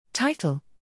Title: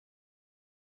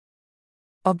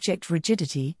 Object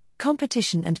Rigidity,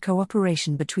 Competition and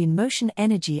Cooperation between Motion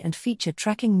Energy and Feature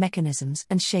Tracking Mechanisms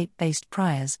and Shape-Based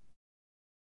Priors.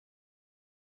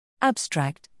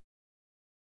 Abstract: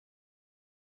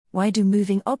 Why do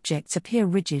moving objects appear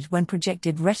rigid when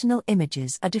projected retinal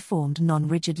images are deformed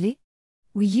non-rigidly?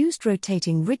 We used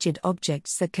rotating rigid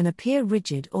objects that can appear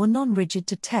rigid or non-rigid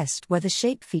to test whether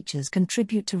shape features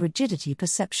contribute to rigidity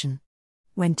perception.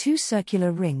 When two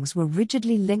circular rings were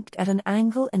rigidly linked at an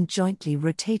angle and jointly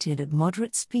rotated at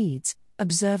moderate speeds,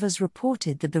 observers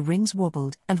reported that the rings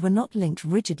wobbled and were not linked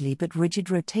rigidly, but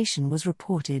rigid rotation was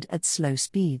reported at slow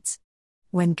speeds.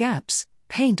 When gaps,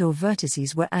 paint or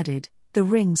vertices were added, the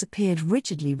rings appeared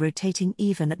rigidly rotating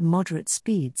even at moderate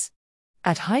speeds.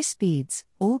 At high speeds,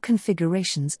 all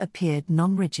configurations appeared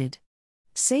non-rigid.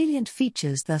 Salient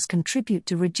features thus contribute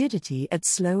to rigidity at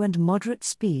slow and moderate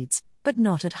speeds, but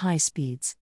not at high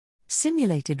speeds.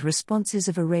 Simulated responses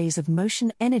of arrays of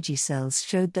motion energy cells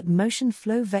showed that motion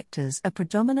flow vectors are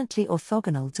predominantly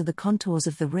orthogonal to the contours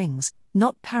of the rings,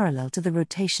 not parallel to the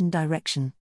rotation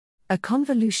direction. A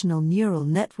convolutional neural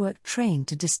network trained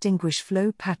to distinguish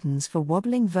flow patterns for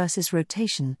wobbling versus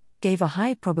rotation gave a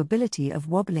high probability of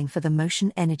wobbling for the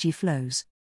motion energy flows.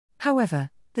 However,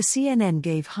 the CNN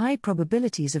gave high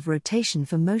probabilities of rotation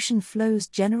for motion flows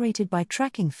generated by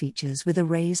tracking features with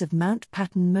arrays of mount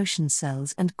pattern motion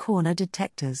cells and corner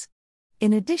detectors.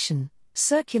 In addition,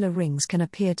 circular rings can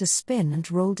appear to spin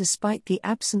and roll despite the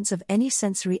absence of any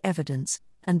sensory evidence,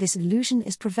 and this illusion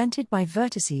is prevented by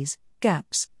vertices,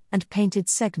 gaps, and painted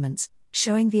segments,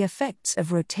 showing the effects of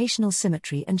rotational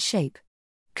symmetry and shape.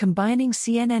 Combining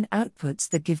CNN outputs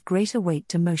that give greater weight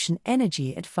to motion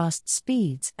energy at fast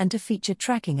speeds and to feature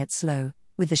tracking at slow,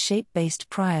 with the shape-based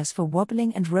priors for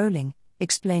wobbling and rolling,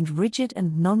 explained rigid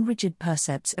and non-rigid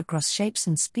percepts across shapes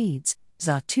and speeds,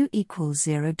 ZA2 equals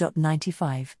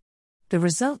 0.95. The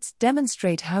results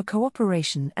demonstrate how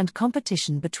cooperation and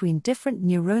competition between different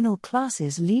neuronal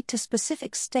classes lead to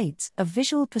specific states of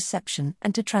visual perception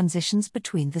and to transitions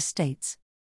between the states.